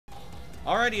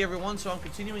Alrighty, everyone, so I'm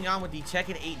continuing on with the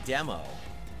Tekken 8 demo,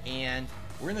 and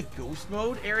we're in the ghost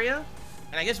mode area,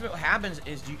 and I guess what happens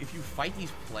is if you fight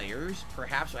these players,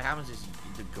 perhaps what happens is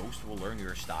the ghost will learn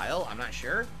your style. I'm not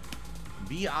sure.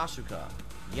 Be Asuka.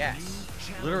 Yes.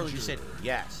 Literally just said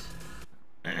yes.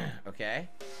 Okay.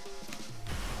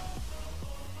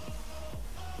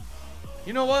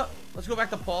 You know what? Let's go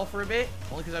back to Paul for a bit,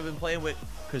 only because I've been playing with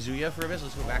Kazuya for a bit, so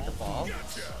let's go back to Paul.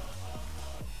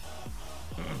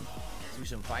 Do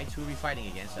some fights. Who are we fighting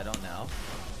against? I don't know.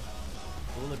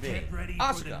 Who will it be?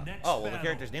 Asuka. Oh, well, the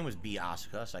character's name was B.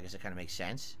 Asuka, so I guess it kind of makes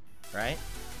sense, right?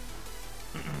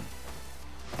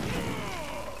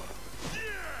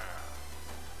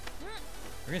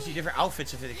 We're gonna see different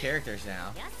outfits for the characters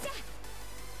now.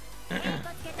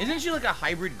 Isn't she like a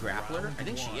hybrid grappler? I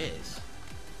think she is.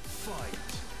 Fight.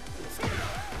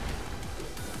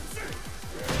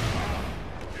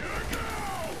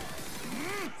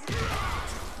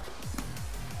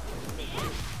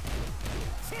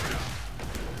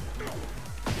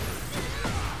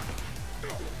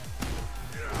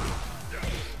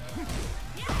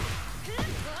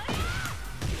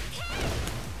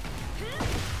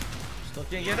 Still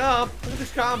can't get up. Look at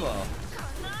this combo.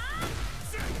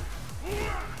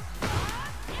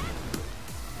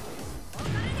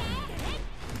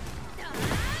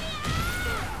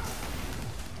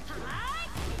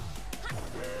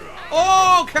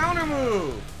 Oh, counter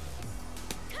move.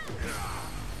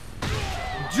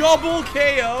 Double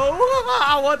KO.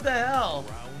 What the hell?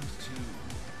 Round 2.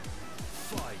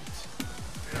 Fight.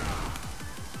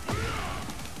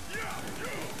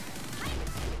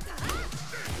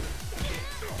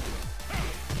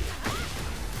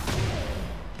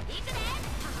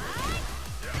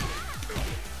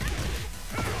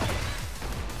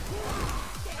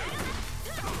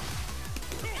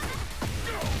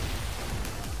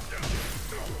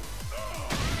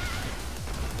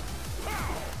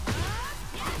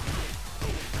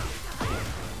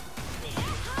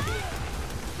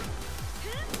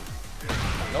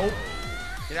 Nope.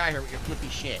 Get out of here with your flippy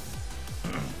shit.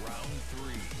 Round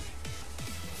 3.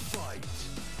 Fight.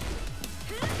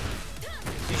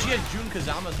 See, she has Jun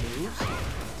Kazama's moves.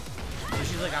 So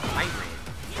she's like a hybrid.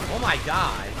 Oh my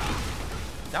god.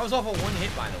 That was off of one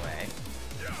hit, by the way.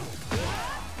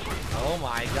 Oh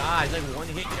my god. It's like one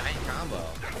hit giant combo.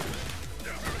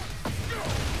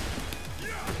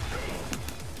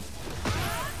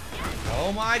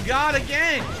 Oh my god,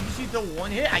 again. Did you see the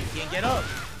one hit? I can't get up.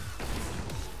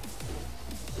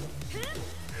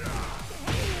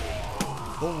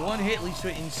 The one hit leads to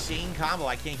an insane combo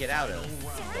I can't get out of.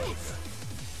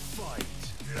 Fight.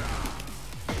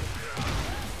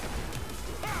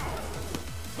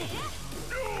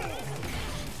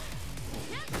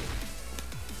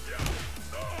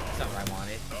 That's not what I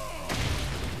wanted.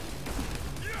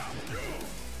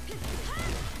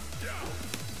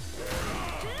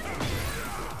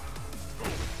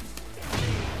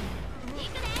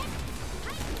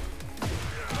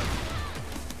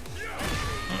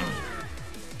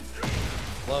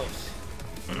 Close.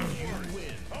 I'll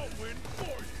win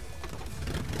for you.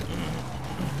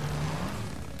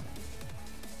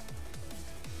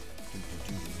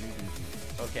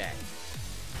 Okay.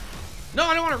 No,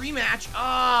 I don't want to rematch.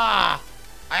 Ah!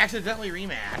 I accidentally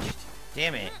rematched.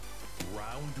 Damn it.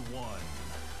 Round 1.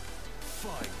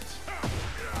 Fight.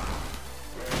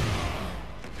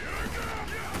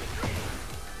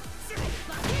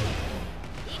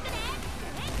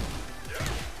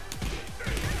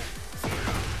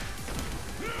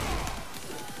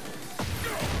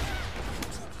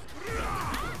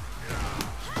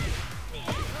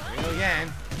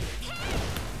 Again.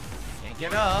 Can't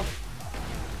get up.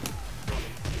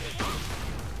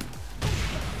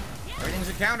 Everything's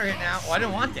a counter hit now. Oh, I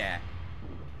didn't want that.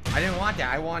 I didn't want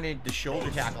that. I wanted the shoulder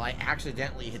tackle. I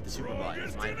accidentally hit the super button.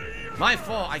 It's my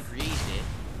fault. I grazed it.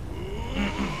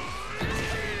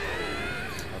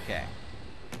 Okay.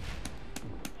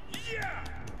 Yeah.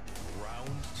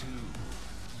 Round 2.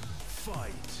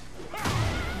 Fight.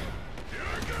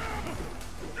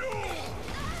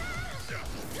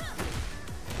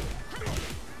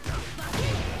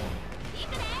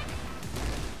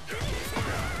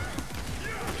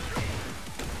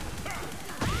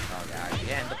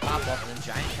 Again, the pop up and then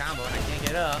giant combo, and I can't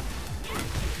get up.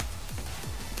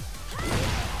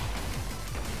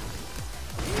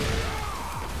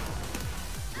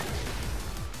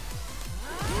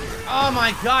 Oh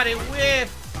my god, it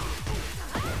whiffed!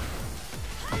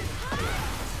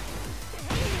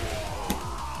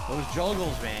 Those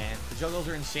juggles, man. The juggles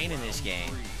are insane in this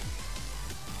game.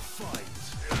 Fight.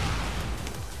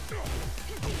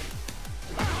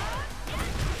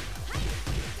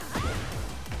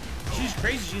 she's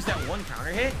crazy. She gets that one counter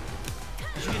hit,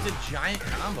 and she gets a giant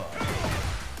combo.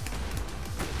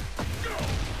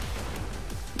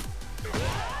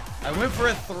 I went for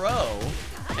a throw,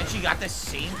 and she got the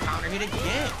same counter hit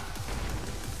again.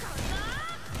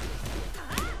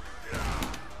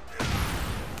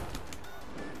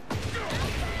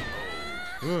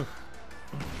 Ugh.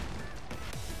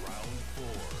 Round 4.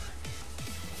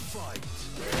 Fight.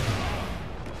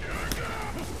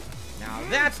 Now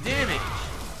that's damage.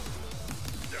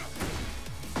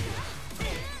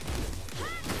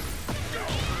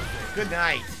 Good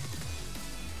night.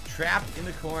 Trapped in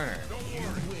the corner.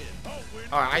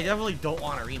 Alright, I definitely don't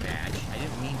want a rematch. I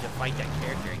didn't mean to fight that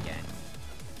character again.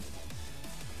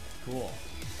 Cool.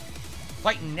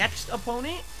 Fight next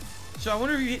opponent? So I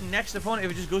wonder if you hit next opponent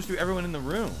if it just goes through everyone in the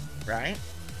room, right?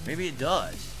 Maybe it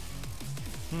does.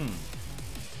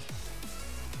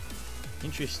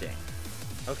 Interesting.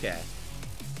 Okay.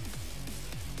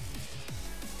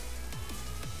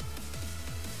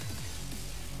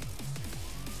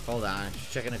 Hold on,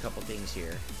 just checking a couple things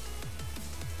here.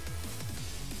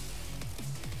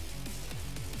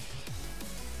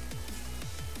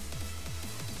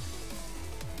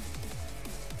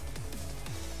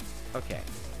 Okay.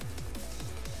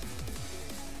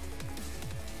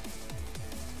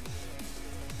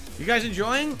 You guys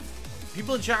enjoying?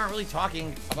 People in chat aren't really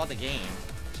talking about the game,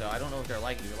 so I don't know if they're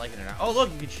liking it or not. Oh,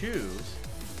 look, you can choose.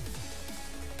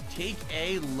 Take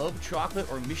A, Love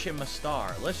Chocolate, or Mission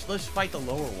Mastar. Let's fight the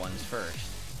lower ones first.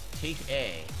 Take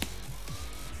A.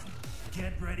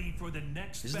 Get ready for the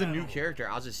next This is the new character,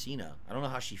 Azucena. I don't know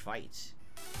how she fights.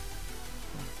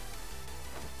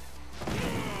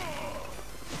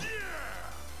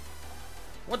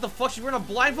 What the fuck? She's wearing a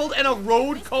blindfold and a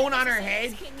road cone on her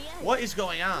head? What is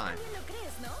going on?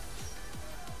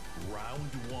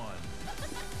 Round 1.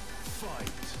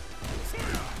 Fight.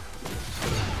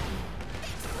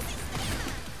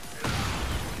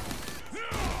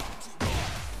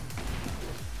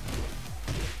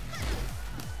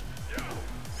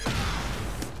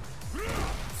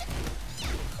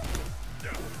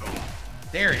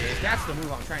 There it is. That's the move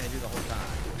I'm trying to do the whole time.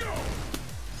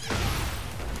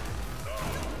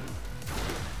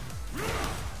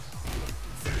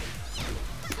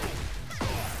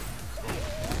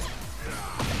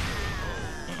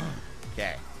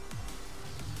 Okay.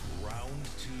 Round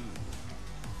 2.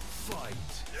 Fight.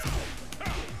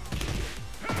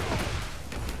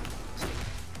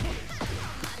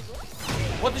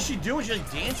 What does she do? She's like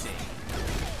dancing.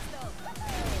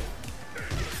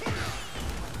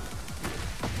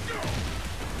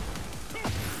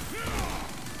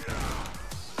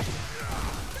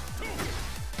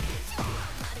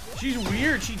 She's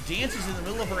weird. She dances in the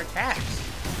middle of her attacks.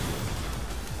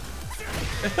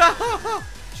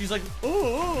 She's like, ooh,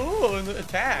 ooh, ooh, in the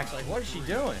attacks. Like, what is she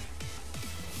doing?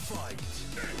 Fight.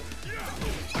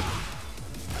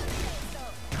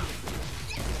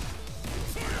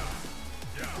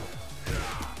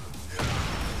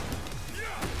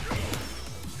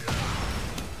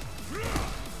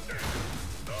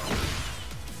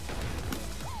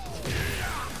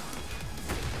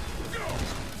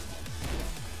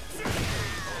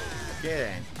 Get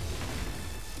in.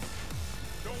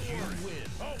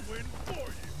 I'll win for you.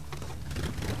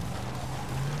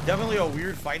 Definitely a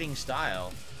weird fighting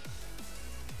style.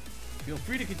 Feel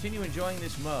free to continue enjoying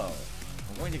this mode.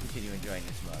 I'm going to continue enjoying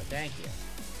this mode. Thank you.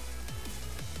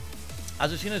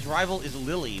 Azucena's rival is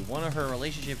Lily. One of her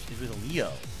relationships is with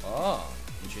Leo. Oh,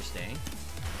 interesting.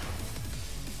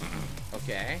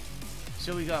 Okay.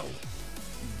 So we got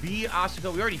B.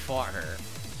 Asuka. We already fought her.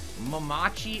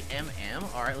 Mamachi MM.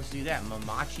 Alright, let's do that.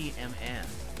 Mamachi MM.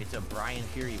 It's a Brian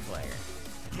Fury player.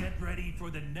 Get ready for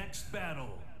the next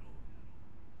battle.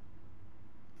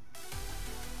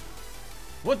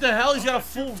 What the hell? He's got a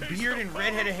full beard and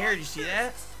red head of hair. Did you see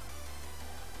that?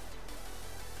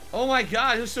 Oh my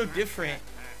god, it was so different.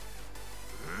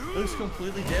 It looks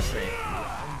completely different.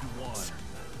 Round 1.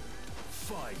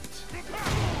 Fight.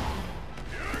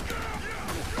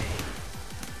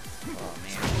 Oh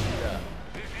man, shut up.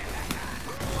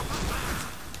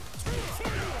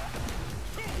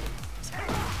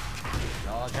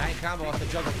 Oh, giant combo off the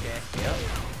juggle kick. Yep.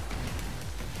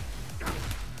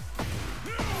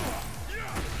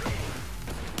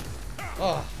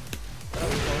 Oh, that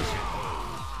was close.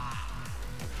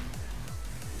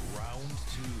 Round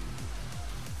 2.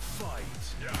 Fight.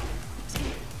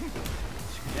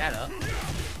 Screw that up.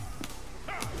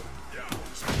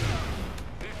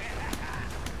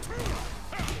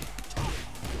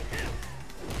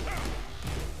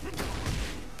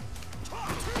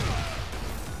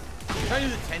 Try to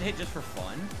do the 10 hit just for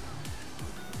fun.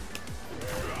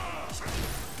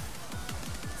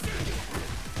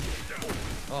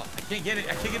 Oh, I can't get it.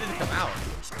 I can't get it to come out.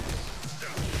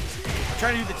 I'm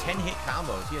trying to do the 10-hit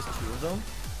combos. He has 2 of them.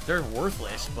 They're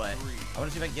worthless, but I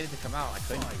want to see if I can get it to come out. I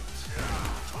couldn't.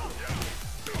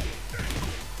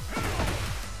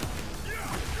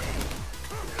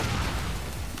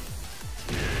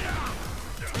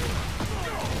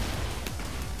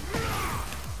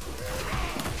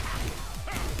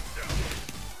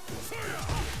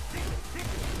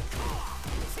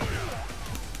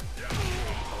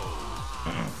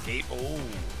 Okay. Oh.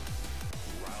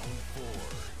 Round 4.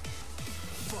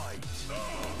 Fight.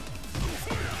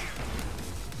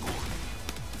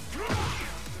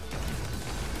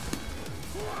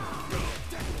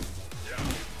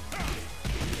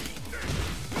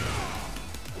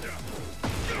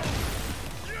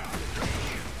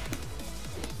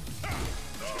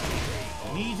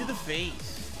 Knee to the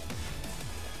face.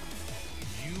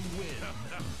 You win.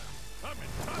 I'm in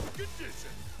top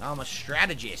condition. I'm a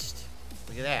strategist.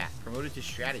 Look at that. Promoted to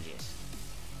strategist.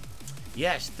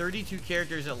 Yes, 32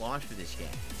 characters at launch for this game.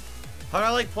 How do I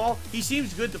like Paul? He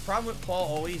seems good. The problem with Paul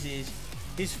always is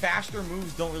his faster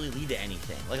moves don't really lead to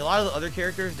anything. Like a lot of the other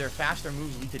characters, their faster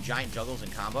moves lead to giant juggles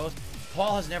and combos.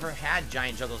 Paul has never had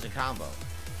giant juggles and combo.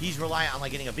 He's reliant on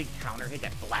like getting a big counter hit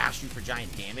that blasts you for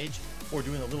giant damage or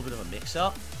doing a little bit of a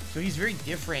mix-up. So he's very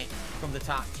different from the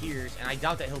top tiers, and I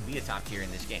doubt that he'll be a top tier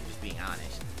in this game, just being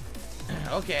honest.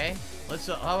 Okay, let's,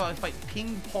 how about I fight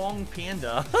Ping Pong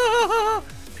Panda?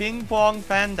 Ping Pong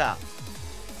Panda.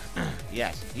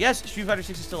 Yes. Yes, Street Fighter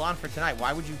 6 is still on for tonight.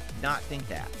 Why would you not think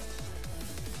that?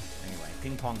 Anyway,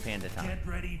 Ping Pong Panda time. Get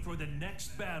ready for the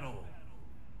next battle.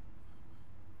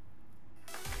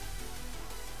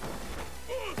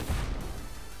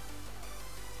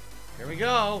 Here we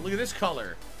go. Look at this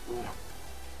color.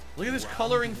 Look at this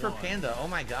coloring for Panda. Oh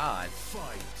my god.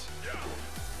 Fight.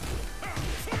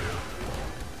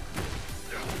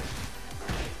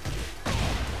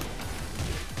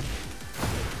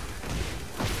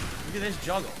 Look at this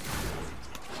juggle.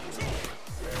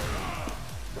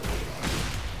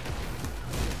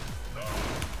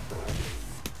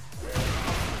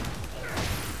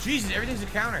 Jesus, everything's a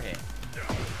counter hit.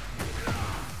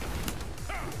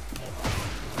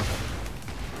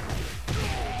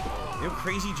 They have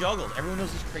crazy juggles. Everyone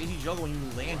knows this crazy juggle. When you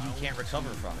land, you can't recover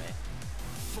from it.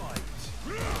 Fight.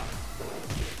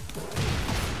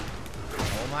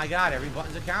 Oh my god, every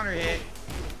button's a counter hit.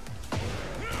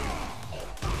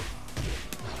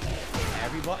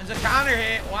 Every button's a counter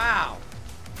hit. Wow.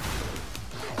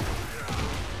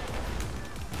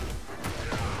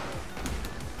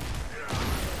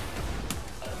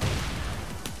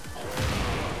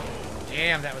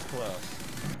 Damn, that was close.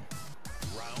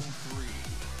 Round 3.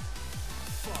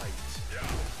 Fight.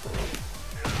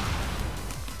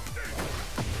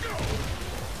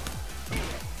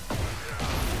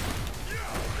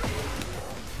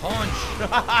 Punch.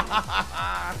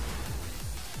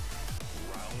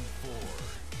 Round 4.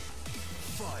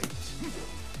 Fight.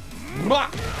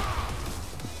 Muck.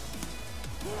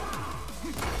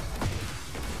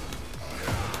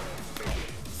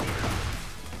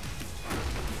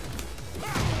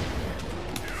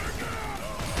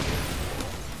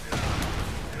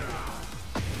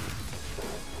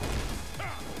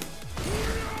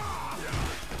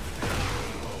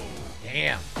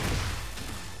 Damn.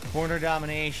 Corner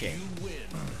domination. You win.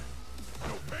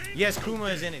 Yes, Kuma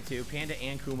is in it too. Panda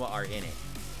and Kuma are in it.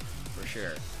 For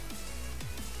sure.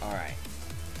 Alright.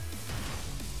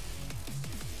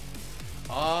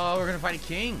 Oh, we're gonna fight a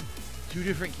king. 2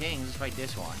 different kings. Let's fight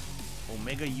this one.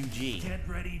 Omega UG. Get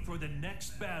ready for the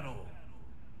next battle.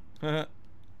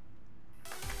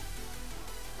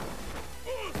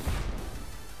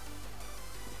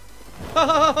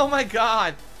 Oh my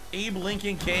god. Abe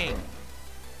Lincoln King.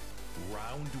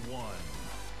 Round 1.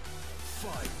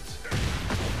 Fight.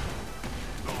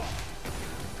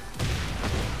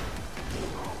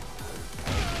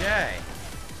 Okay.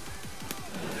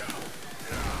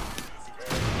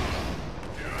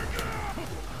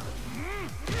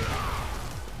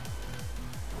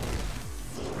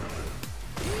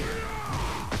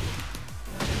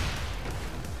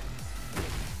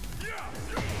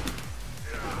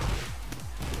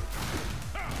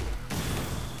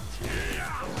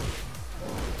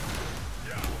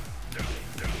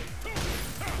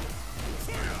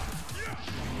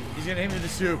 He's gonna hit me with the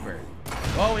super.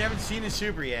 Oh, we haven't seen the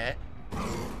super yet.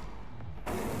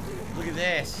 Look at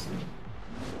this.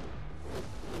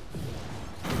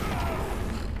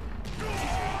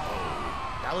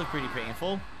 That looked pretty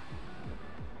painful.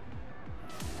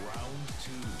 Round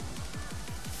 2.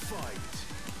 Fight.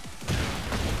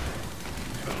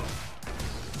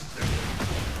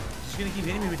 Just gonna keep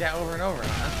hitting me with that over and over,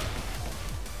 huh?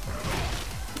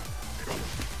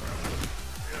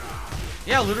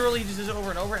 Yeah, literally he just does it over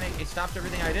and over, and it stops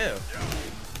everything I do.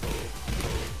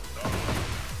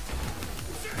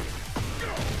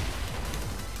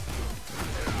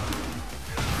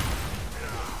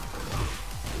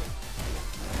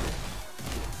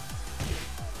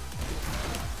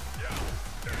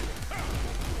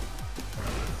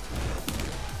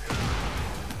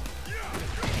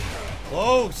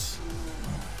 Close.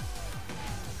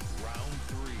 Round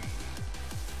 3.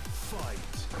 Fight.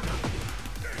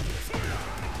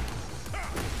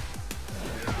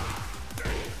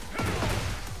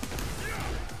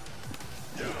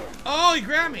 Oh, he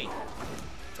grabbed me.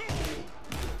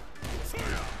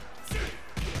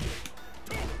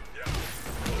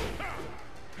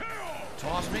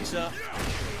 Toss mix up.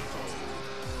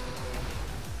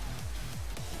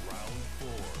 Round 4.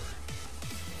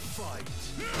 Fight.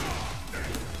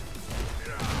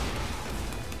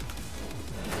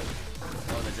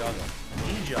 Oh, the juggle.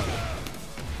 He juggle.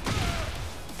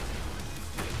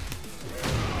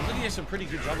 I'm looking at some pretty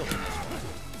good juggles in this one.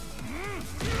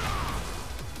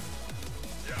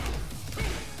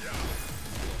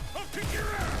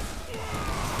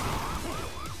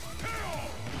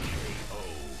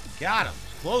 Got him.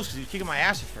 Close because he was kicking my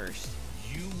ass at first.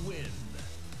 You win.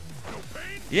 No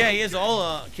pain? Yeah, he has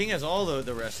all. King has all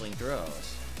the wrestling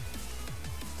throws.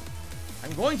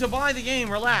 I'm going to buy the game.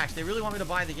 Relax. They really want me to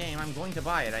buy the game. I'm going to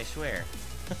buy it. I swear.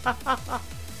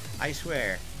 I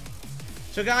swear.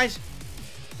 So, guys,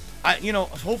 you know,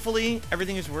 hopefully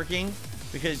everything is working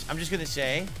because I'm just gonna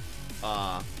say,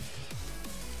 I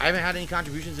haven't had any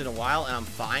contributions in a while, and I'm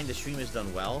fine. The stream has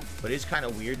done well, but it's kind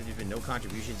of weird that there's been no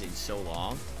contributions in so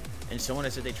long. And someone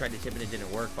has said they tried to tip and it didn't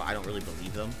work, but I don't really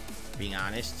believe them, being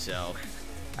honest. So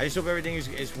I just hope everything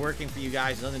is working for you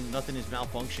guys. Nothing is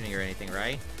malfunctioning or anything,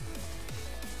 right?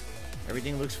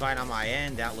 Everything looks fine on my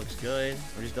end. That looks good.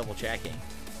 We're just double checking.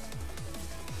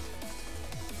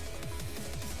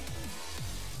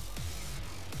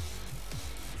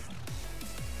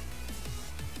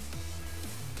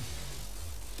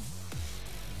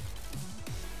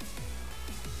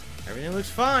 Everything looks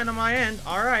fine on my end.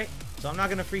 All right. So I'm not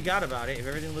going to freak out about it if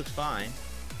everything looks fine.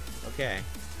 Okay.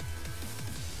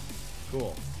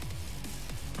 Cool.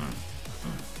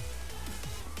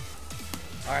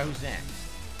 Alright, who's next?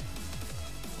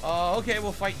 Okay,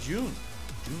 we'll fight June.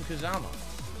 June Kazama.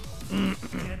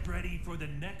 Get ready for the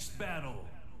next battle.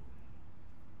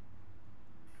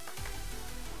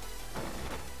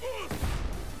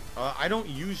 I don't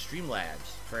use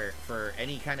Streamlabs for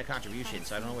any kind of contribution,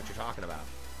 so I don't know what you're talking about.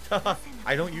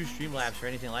 I don't use Streamlabs for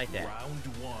anything like that. Round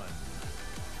 1.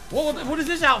 Whoa, what is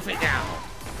this outfit now?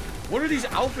 What are these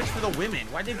outfits for the women?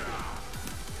 Why they...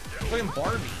 It's like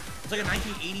Barbie. It's like a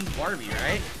 1980s Barbie,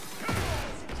 right?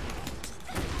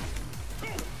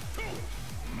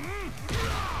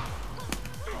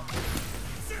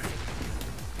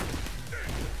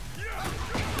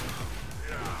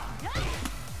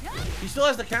 He still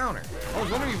has the counter. I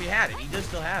was wondering if he had it. He does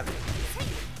still have it.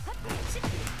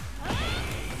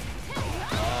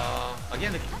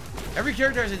 Again, every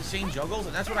character has insane juggles,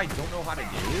 and that's what I don't know how to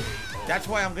do. That's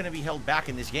why I'm going to be held back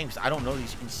in this game, because I don't know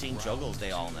these insane juggles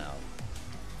they all know.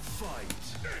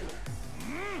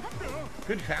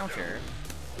 Good counter.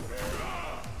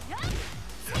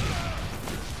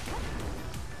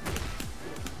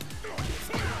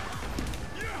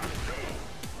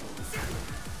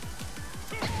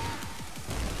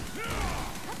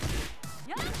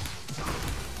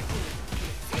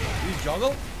 Use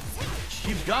juggle. She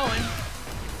keeps going.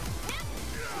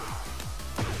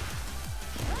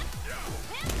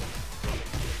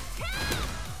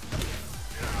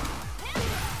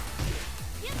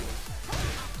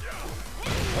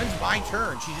 When's my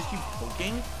turn? She just keeps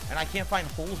poking, and I can't find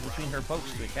holes between her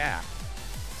pokes to attack.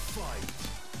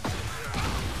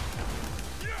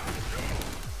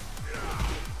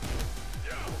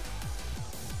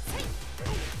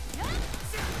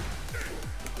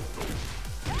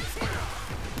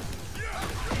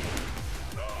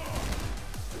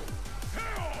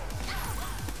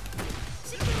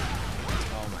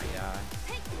 Oh my god.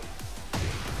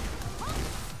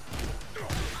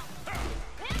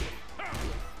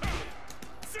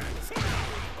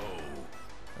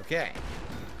 Okay.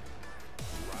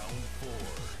 Round 4.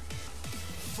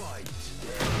 Fight.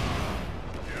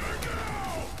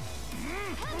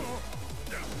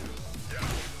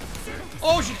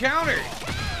 Oh, she countered.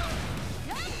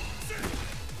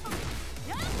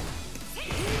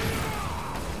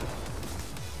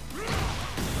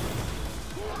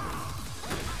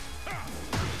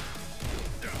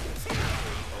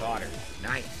 Got her.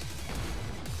 Nice.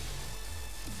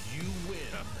 You win.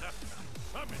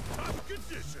 I'm in top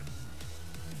condition.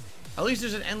 At least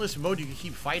there's an endless mode you can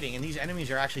keep fighting, and these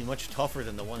enemies are actually much tougher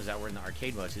than the ones that were in the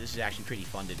arcade mode, so this is actually pretty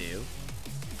fun to do.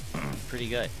 Pretty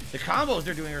good. The combos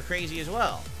they're doing are crazy as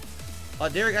well.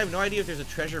 Derek, I have no idea if there's a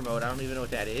treasure mode. I don't even know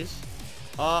what that is.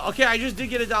 Okay, I just did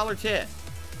get a $1 tip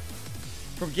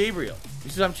from Gabriel. He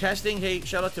says, I'm testing. Hey,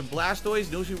 shout out to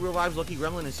Blastoise, No Super Real Vibes, Lucky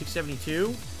Gremlin, and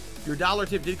 672. Your $1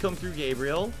 tip did come through,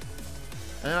 Gabriel. And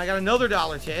then I got another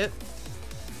 $1 tip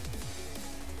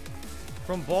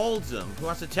from Boldzum, who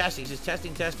wants to test. He says,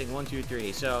 testing, 1, 2,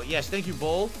 3. So, yes, thank you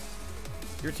both.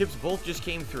 Your tips both just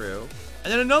came through.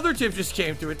 And then another tip just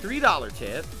came through, a $3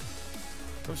 tip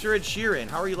from Sir Ed Sheeran.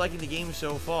 How are you liking the game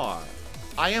so far?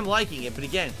 I am liking it, but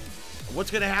again, what's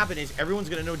going to happen is everyone's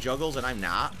going to know juggles, and I'm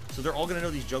not. So they're all going to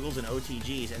know these juggles and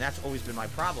OTGs, and that's always been my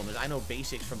problem, is I know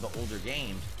basics from the older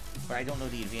games, but I don't know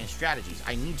the advanced strategies.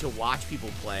 I need to watch people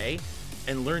play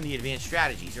and learn the advanced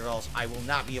strategies, or else I will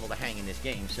not be able to hang in this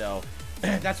game. So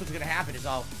that's what's going to happen, is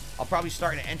I'll probably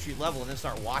start at an entry level and then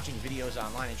start watching videos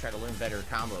online and try to learn better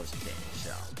combos and things.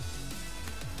 So,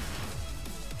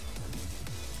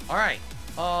 all right,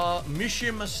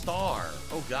 Mishima Star.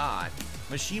 Oh God,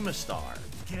 Mishima Star.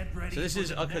 So this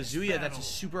is a Kazuya that's a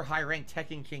super high ranked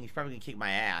Tekken King. He's probably gonna kick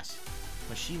my ass.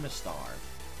 Mishima Star.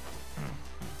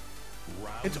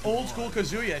 It's old school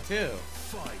Kazuya too.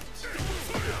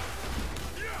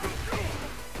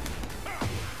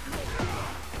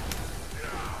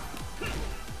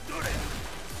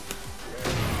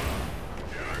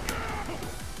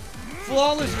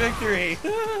 Flawless victory.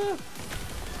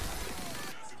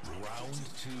 Round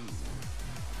 2.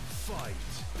 Fight.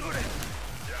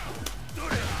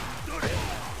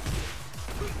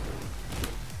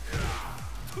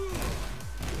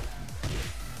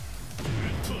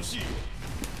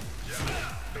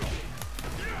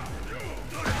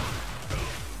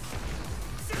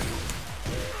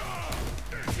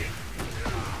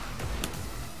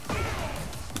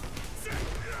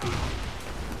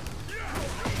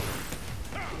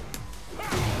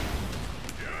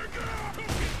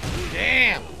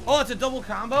 Damn. Oh, it's a double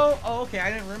combo? Oh, okay.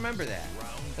 I didn't remember that.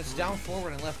 That's down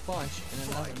forward and left punch, and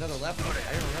then another left punch.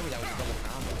 I didn't remember that was a double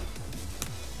combo.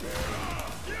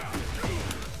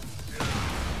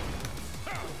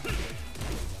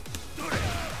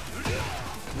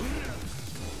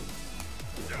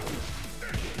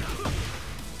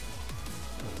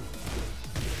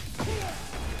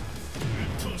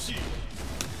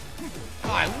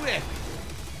 Oh, I whiffed.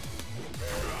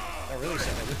 That really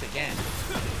said I whiffed again.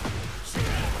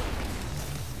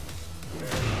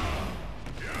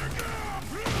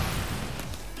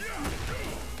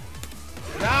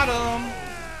 Got him.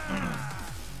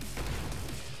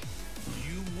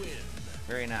 You win.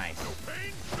 Very nice.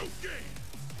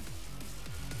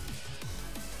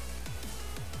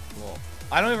 Cool.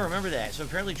 I don't even remember that. So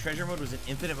apparently treasure mode was an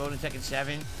infinite mode in Tekken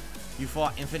 7. You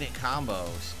fought infinite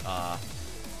combos.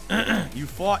 You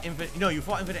fought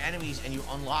infinite enemies, and you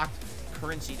unlocked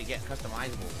currency to get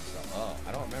customizable and stuff. Oh,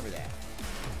 I don't remember that.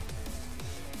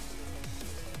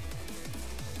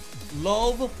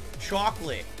 Love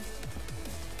chocolate.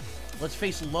 Let's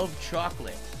face Love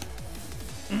chocolate.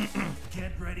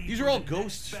 Get ready. These are all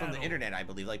ghosts from the internet, I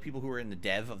believe. Like people who were in the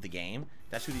dev of the game.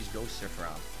 That's who these ghosts are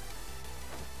from.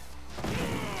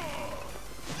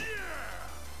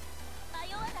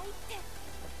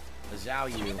 Zhao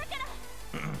Yu.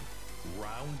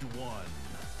 Round 1.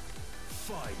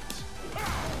 Fight.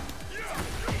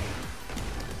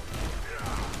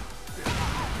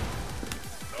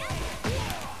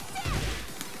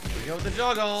 Here we go with the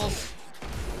juggles.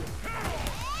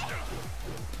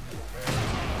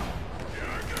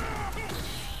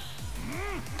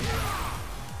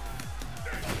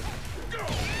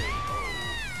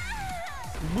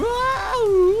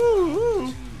 Woo!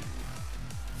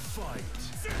 Fight.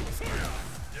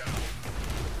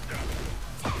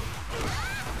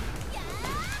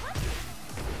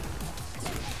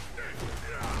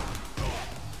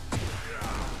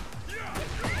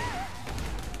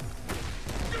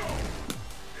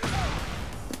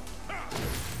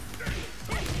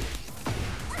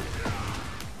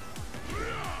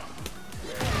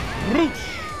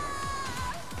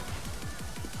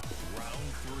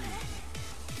 Round 3.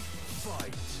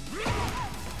 Fight.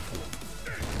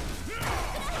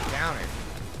 Counter.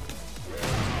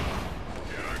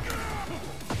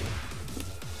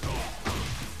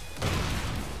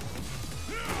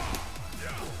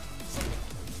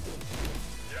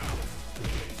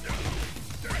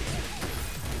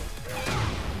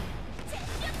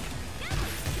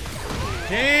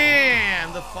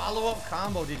 Damn! The follow-up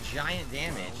combo did giant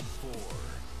damage. 4.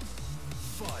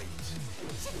 Fight.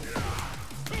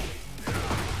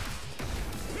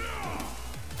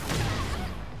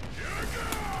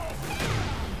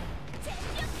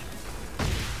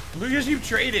 We just keep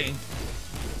trading.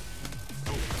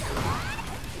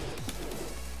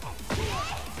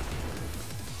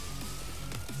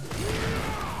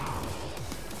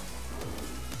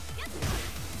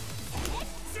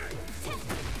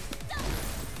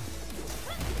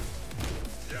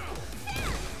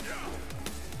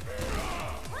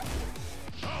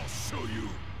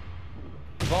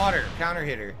 Water, counter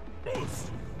hitter.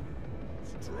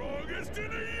 Strongest in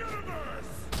the universe.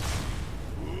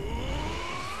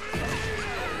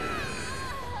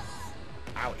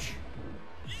 Ouch.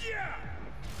 Yeah.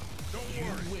 Don't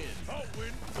worry. I'll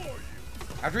win for you.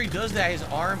 After he does that, his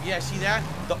arm, yeah, see that?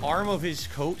 The arm of his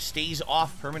coat stays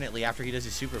off permanently after he does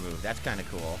his super move. That's kind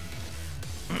of cool.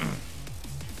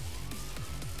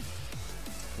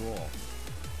 Cool.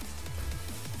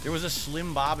 There was a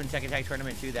Slim Bob in Tekken Tag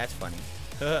Tournament too. That's funny.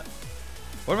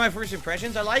 What are my first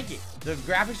impressions? I like it. The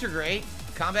graphics are great.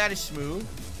 Combat is smooth,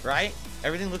 right?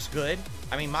 Everything looks good.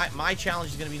 I mean, my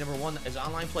challenge is going to be, number one, is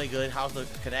online play good? How's the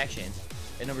connections?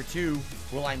 And number two,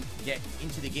 will I get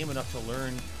into the game enough to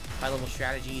learn high-level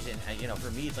strategies? And, you know,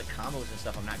 for me, it's like combos and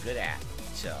stuff I'm not good at.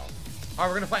 So, all right, we're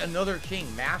going to fight another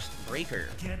king, Masked Breaker.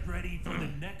 Get ready for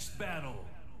the next battle.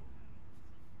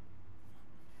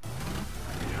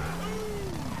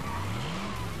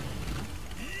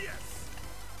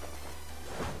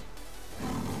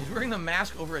 He's wearing the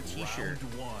mask over a t-shirt.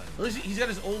 Well, he's got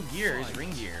his old gear, his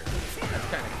ring gear. That's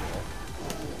kind of cool.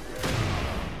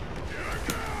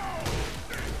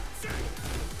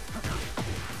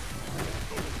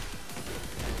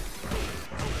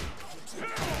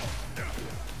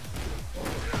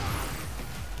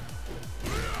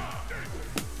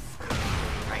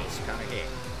 Nice, kind of hit.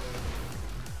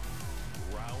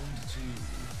 Round 2.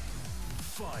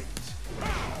 Fight.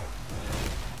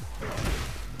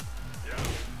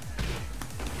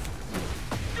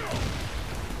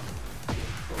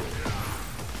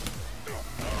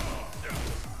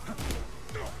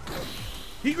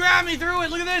 He grabbed me through it.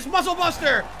 Look at this, Muscle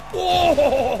Buster.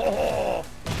 Whoa!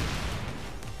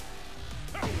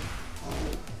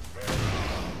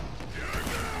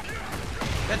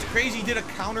 That's crazy. He did a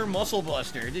counter Muscle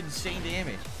Buster. It did insane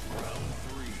damage. Round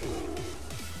 3.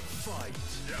 Fight.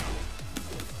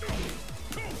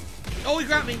 Oh, he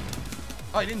grabbed me.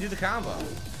 Oh, he didn't do the combo.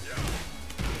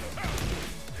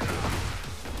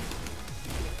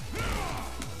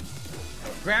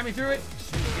 Grab me through it.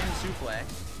 Spin suplex.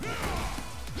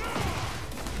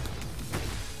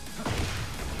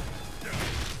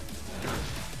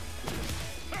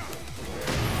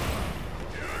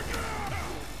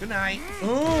 Good night.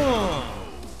 Oh,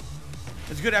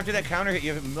 it's good after that counter hit.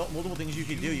 You have multiple things you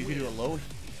can do. You can do a low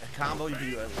combo. You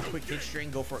can do a quick hit string.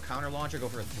 Go for a counter launcher. Go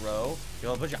for a throw. You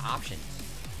have a bunch of options.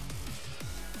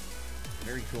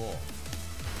 Very cool.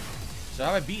 So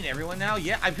have I beaten everyone now?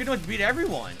 Yeah, I pretty much beat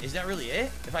everyone. Is that really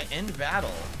it? If I end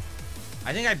battle,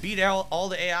 I think I beat all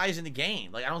the AIs in the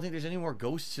game. Like, I don't think there's any more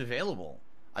ghosts available.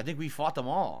 I think we fought them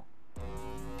all.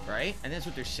 Right? And that's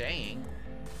what they're saying.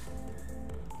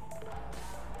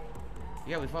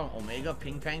 Yeah, we fought Omega,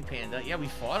 Ping Pang Panda. Yeah, we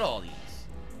fought all these.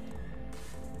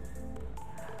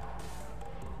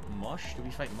 Mush? Did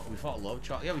we fight? We fought Love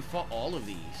Child. Yeah, we fought all of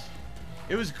these.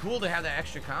 It was cool to have that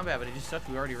extra combat, but it just sucked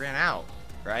we already ran out.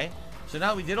 Right? So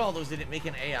now we did all those. Did it make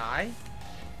an AI?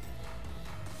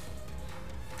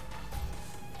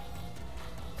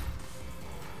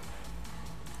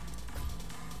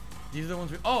 These are the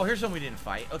ones we... Oh, here's one we didn't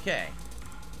fight. Okay.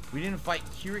 We didn't fight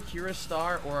Kira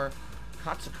Star or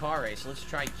Katsukare, so let's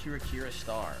try Kira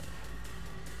Star.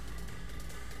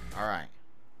 Alright.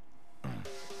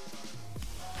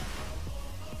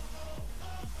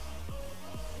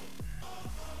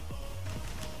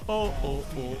 Oh.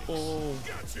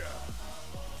 Gotcha.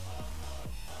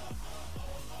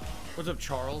 What's up,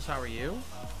 Charles? How are you?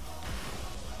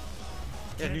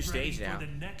 Yeah, new stage now.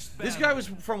 This battle. guy was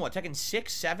from what, Tekken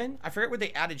 6, 7? I forget where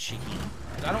they added Shiki.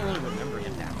 I don't really remember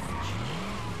him that much.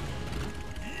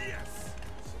 Yes.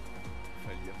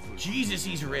 Jesus,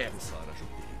 he's ripped.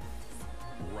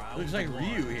 Round Looks like 1.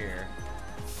 Ryu here.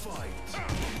 Fight.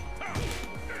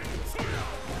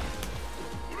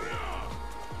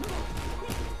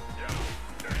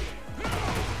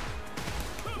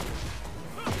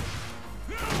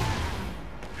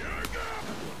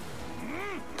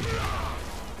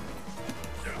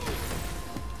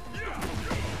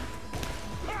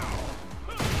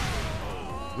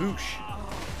 Whoosh.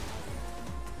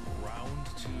 Round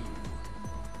 2.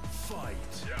 Fight.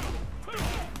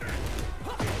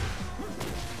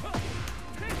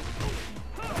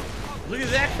 Look at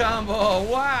that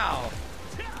combo. Wow.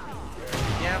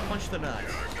 Yeah, punch the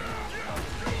nuts.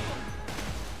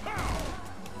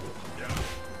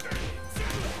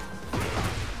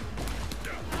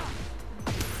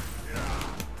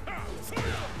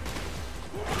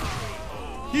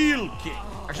 Heel kick.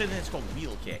 Actually, I think it's called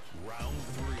wheel kick. Round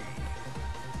 3.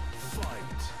 Fight.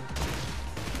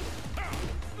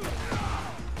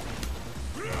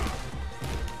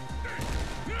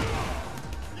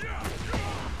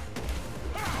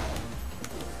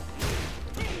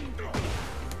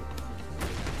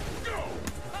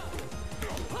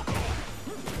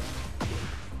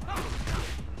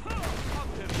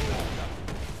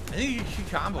 I think you can keep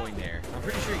comboing there. I'm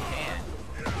pretty sure you can.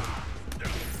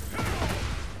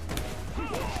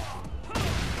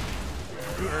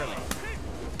 Too early.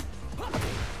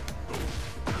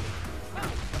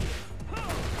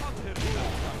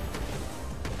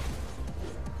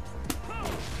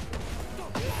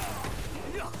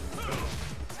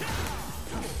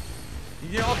 You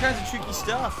did all kinds of tricky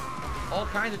stuff. All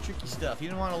kinds of tricky stuff. You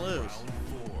didn't want to lose. Round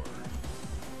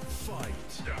 4. Fight.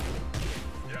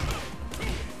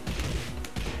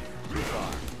 Too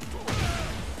far.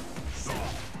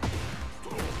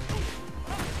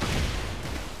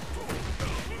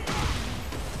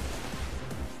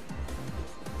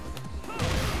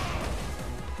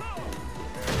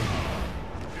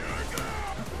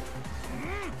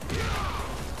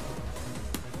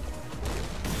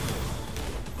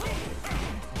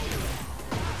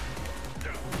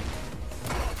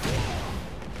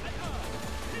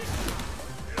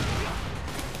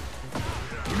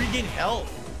 You regain health.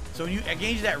 So when you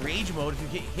engage that rage mode, if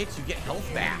you get hits, you get health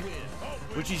back,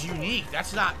 which is unique.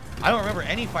 That's not, I don't remember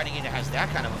any fighting game that has that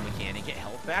kind of a mechanic. Get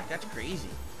health back? That's crazy.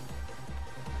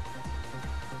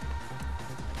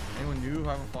 Anyone new who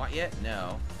haven't fought yet?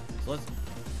 No. So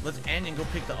let's end and go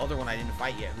pick the other one I didn't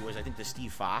fight yet, who was, I think, the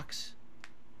Steve Fox.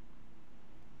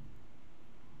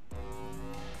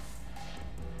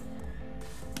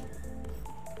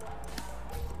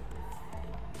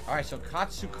 Alright, so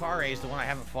Katsukare is the one I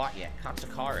haven't fought yet.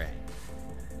 Katsukare.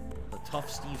 The tough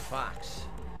Steve Fox.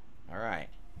 Alright.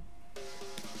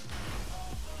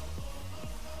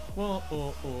 Whoa,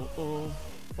 oh, oh, oh.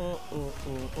 Oh, oh,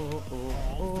 oh, oh, oh,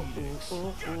 oh,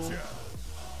 oh, oh.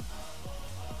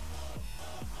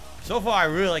 So far, I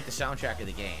really like the soundtrack of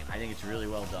the game. I think it's really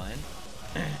well done.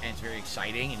 And it's very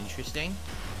exciting and interesting.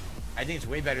 I think it's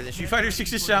way better than Street Fighter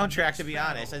 6's soundtrack, to be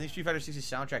honest. I think Street Fighter 6's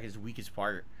soundtrack is the weakest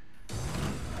part.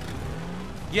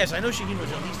 Yes, I know Shaheen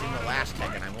was at least in the last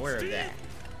Tekken. I'm aware of that.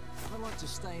 I like to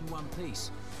stay in one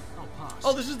piece. I'll pass.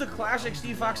 Oh, this is the classic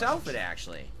Steve Fox outfit,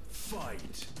 actually.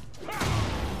 Fight.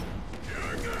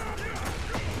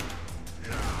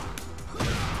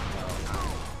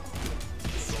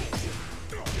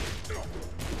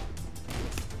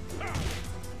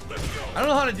 I don't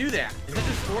know how to do that. Is that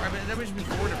just forward? I mean, that would just be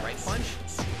forward and right punch.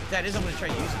 If that is, I'm going to try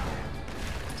using it.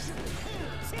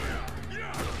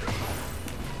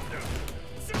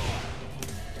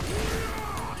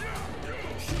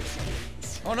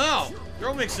 Oh no!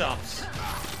 Throw mix-ups.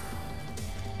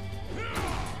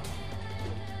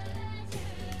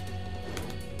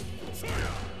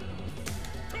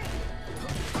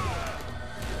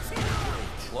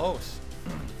 Close.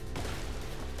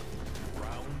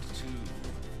 Round 2.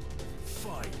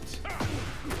 Fight.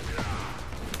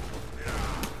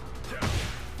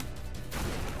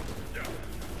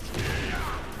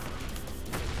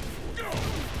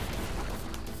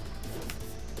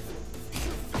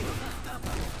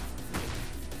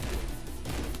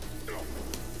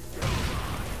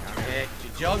 Counter hit. You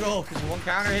juggle, because one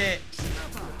counter hit.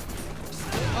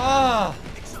 Oh!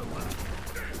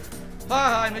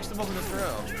 Ah, I mixed them up in the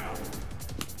throw.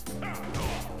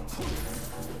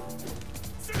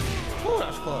 Ooh, that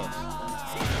was close.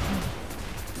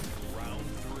 Round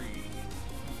 3.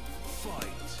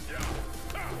 Fight.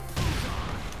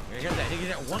 He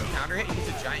gets that one counter hit, he gets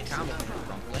a giant combo from the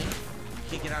crumpling. You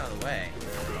can't get out of the way.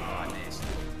 Oh, I missed.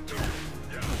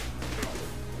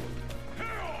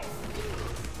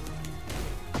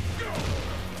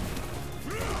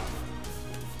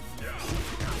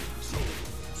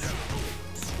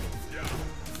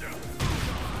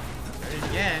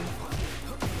 Again.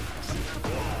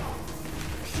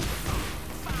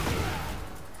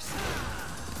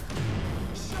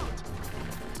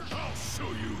 I'll show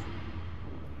you.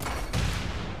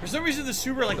 For some reason, the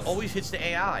super like always hits the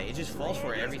AI. It just falls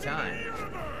for it every time.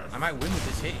 I might win with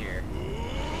this hit here.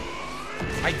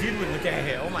 I did win with that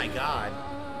hit. Oh my god.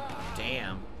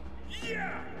 Damn.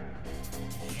 Yeah.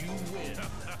 You win.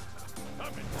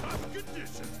 I'm in top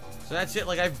condition. So that's it.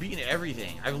 Like, I've beaten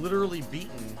everything. I've literally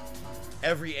beaten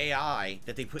every AI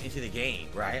that they put into the game,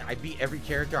 right? I beat every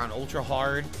character on ultra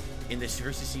hard in this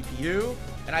versus CPU,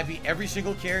 and I beat every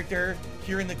single character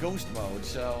here in the ghost mode.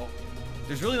 So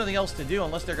there's really nothing else to do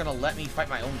unless they're gonna let me fight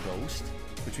my own ghost,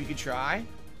 which we could try.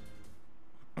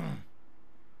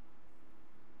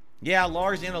 Yeah,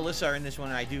 Lars and Alyssa are in this one,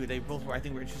 and I do. They both were, I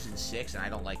think we're interested in 6, and I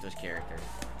don't like those characters.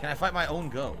 Can I fight my own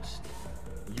ghost?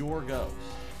 Your ghost.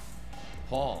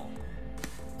 Paul.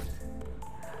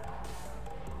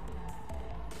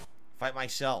 Fight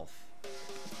myself.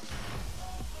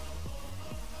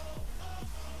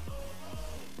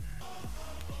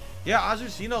 Yeah,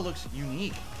 Azucena looks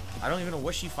unique. I don't even know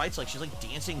what she fights like. She's like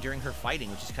dancing during her fighting,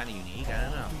 which is kind of unique. I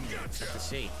don't know. Tough to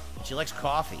see. She likes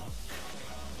coffee.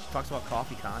 She talks about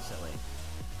coffee constantly.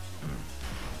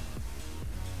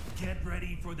 Get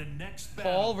ready for the next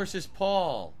battle. Paul versus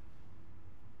Paul.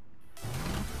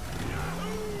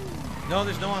 No,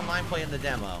 there's no online play in the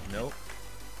demo. Nope.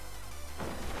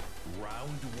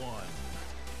 Round 1.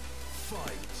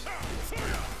 Fight.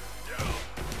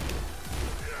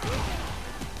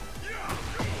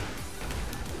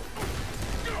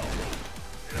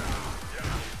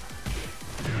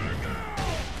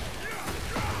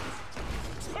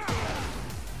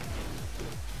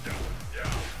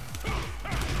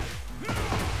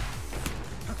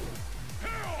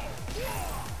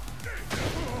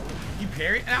 You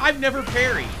parry? I've never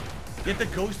parried. Get the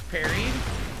ghost parried?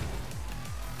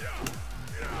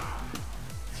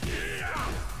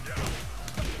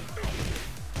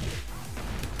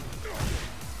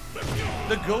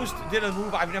 The ghost did a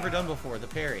move I've never done before, the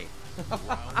parry.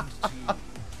 Round 2.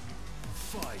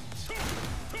 Fight.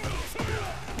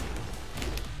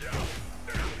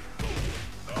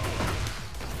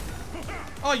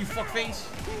 Oh, you fuckface.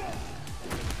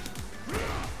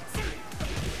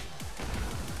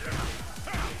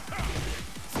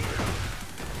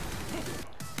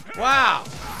 Wow.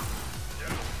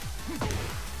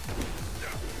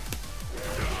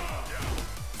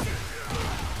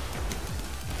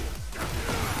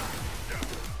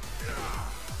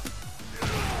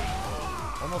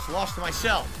 Almost lost to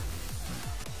myself.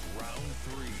 Round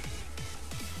 3.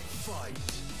 Fight.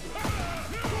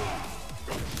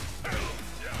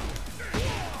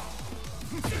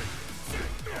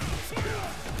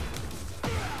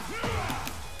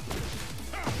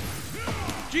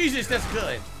 Jesus, that's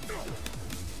good.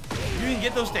 You can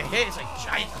get those to hit. It's like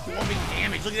giant clumping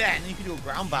damage. Look at that. And then you can do a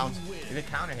ground bounce if it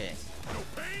counter hit. No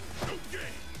pain, no gain.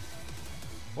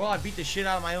 Well, I beat the shit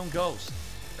out of my own ghost,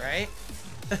 right?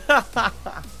 I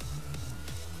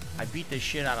beat the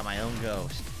shit out of my own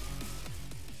ghost.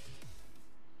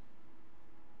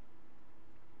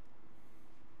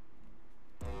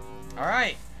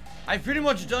 Alright. I've pretty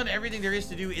much done everything there is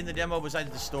to do in the demo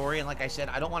besides the story. And like I said,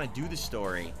 I don't want to do the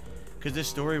story, because this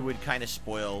story would kind of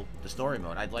spoil the story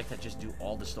mode. I'd like to just do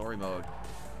all the story mode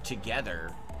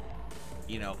together,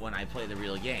 you know, when I play the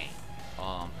real game.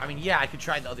 I mean, yeah, I could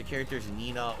try the other characters,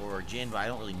 Nina or Jin, but I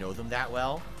don't really know them that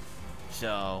well.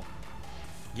 So,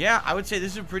 yeah, I would say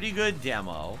this is a pretty good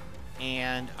demo.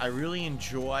 And I really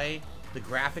enjoy the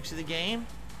graphics of the game.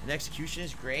 The execution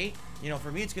is great. You know,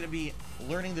 for me, it's going to be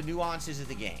learning the nuances of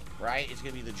the game, right? It's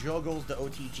going to be the juggles, the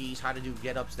OTGs, how to do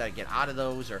get-ups that I get out of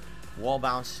those, or wall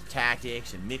bounce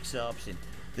tactics and mix-ups. And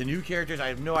the new characters, I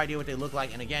have no idea what they look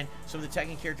like. And again, some of the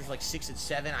Tekken characters like 6 and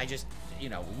 7, I just, you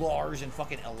know, Lars and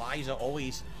fucking Eliza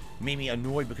always made me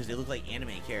annoyed because they look like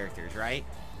anime characters, right?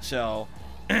 So,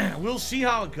 we'll see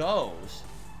how it goes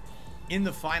in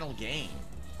the final game.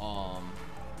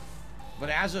 But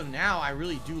as of now, I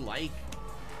really do like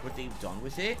what they've done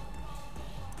with it.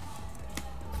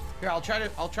 Here, I'll try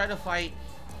to fight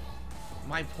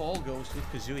my Paul ghost with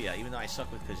Kazuya, even though I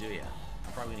suck with Kazuya.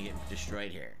 I'm probably gonna get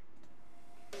destroyed here.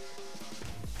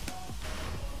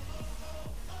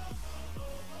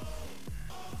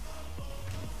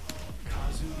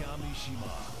 Kazuya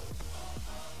Mishima.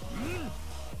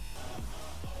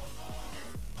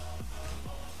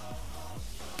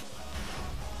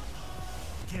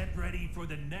 Get ready for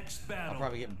the next battle. I'll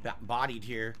probably get bodied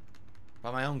here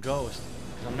by my own ghost,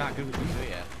 because I'm not good with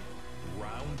Kazuya.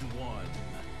 Round 1.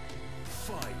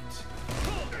 Fight.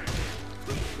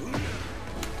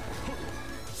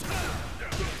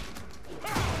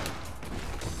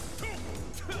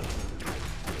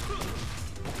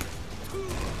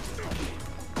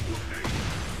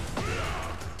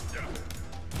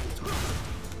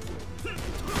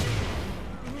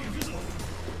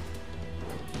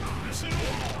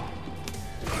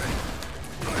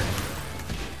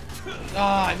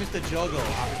 Ah, I missed the juggle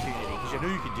opportunity, because I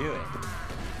knew you could do it.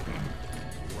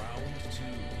 Round 2.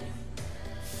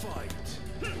 Fight.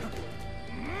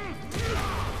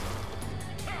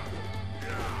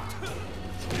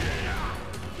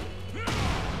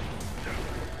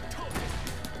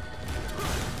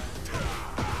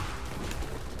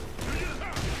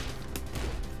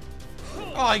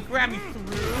 Oh, he grabbed me through.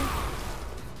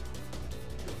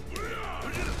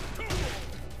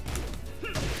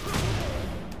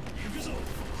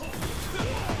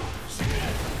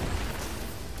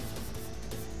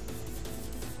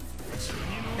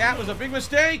 That was a big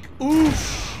mistake.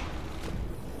 Oosh.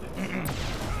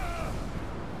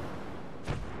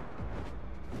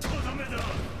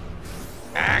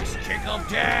 Axe kick of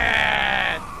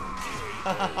death.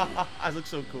 I look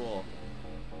so cool.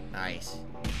 Nice.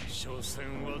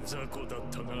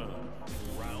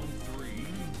 Round 3.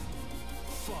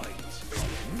 Fight.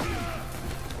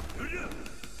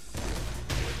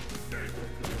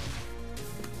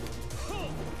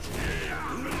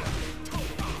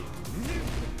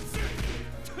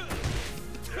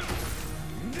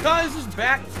 Guys, this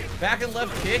back and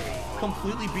left kick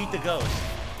completely beat the ghost.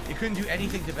 They couldn't do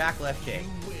anything to back left kick.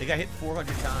 They got hit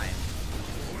 400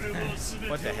 times.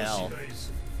 What the hell?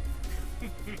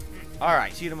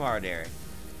 Alright, see you tomorrow, Derek.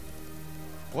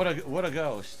 What a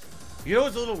ghost. You know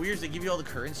what's a little weird is they give you all the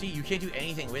currency. You can't do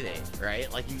anything with it,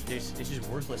 right? Like, it's just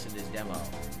worthless in this demo.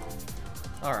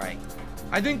 Alright.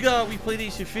 I think we played a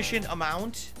sufficient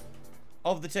amount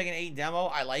of the Tekken 8 demo.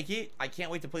 I like it. I can't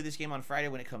wait to play this game on Friday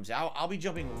when it comes out. I'll be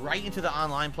jumping right into the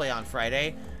online play on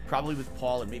Friday, probably with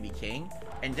Paul and maybe King.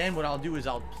 And then what I'll do is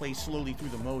I'll play slowly through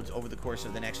the modes over the course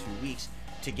of the next few weeks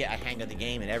to get a hang of the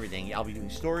game and everything. I'll be doing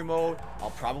story mode.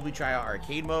 I'll probably try out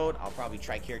arcade mode. I'll probably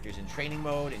try characters in training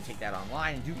mode and take that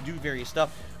online and do various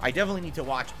stuff. I definitely need to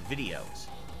watch videos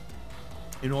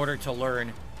in order to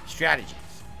learn strategies.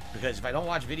 Because if I don't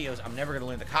watch videos, I'm never going to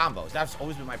learn the combos. That's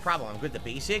always been my problem. I'm good at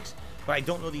the basics, but I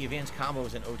don't know the advanced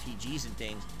combos and OTGs and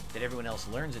things that everyone else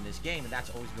learns in this game, and that's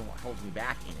always been what holds me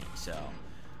back in it. So,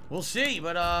 we'll see,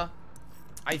 but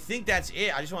I think that's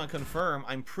it. I just want to confirm.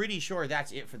 I'm pretty sure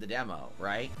that's it for the demo,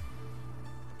 right?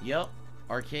 Yep.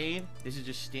 Arcade. This is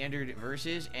just standard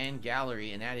versus and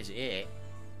gallery, and that is it.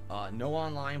 No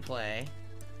online play.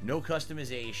 No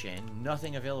customization.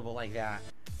 Nothing available like that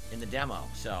in the demo.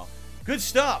 So, good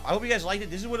stuff. I hope you guys liked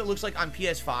it. This is what it looks like on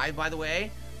PS5, by the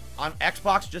way. On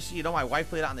Xbox, just so you know, my wife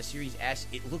played it on the Series S.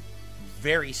 It looked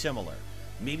very similar.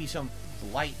 Maybe some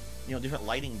light, different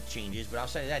lighting changes, but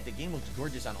outside of that, the game looks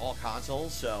gorgeous on all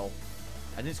consoles, so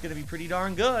I think it's going to be pretty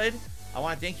darn good. I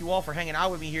want to thank you all for hanging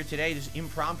out with me here today. This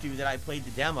impromptu that I played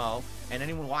the demo, and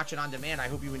anyone watching on demand, I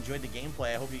hope you enjoyed the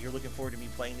gameplay. I hope that you're looking forward to me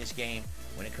playing this game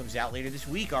when it comes out later this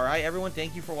week. All right, everyone,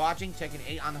 thank you for watching. Tekken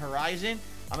 8 on the horizon.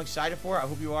 I'm excited for it. I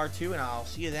hope you are too, and I'll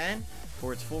see you then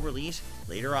for its full release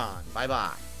later on.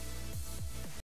 Bye-bye.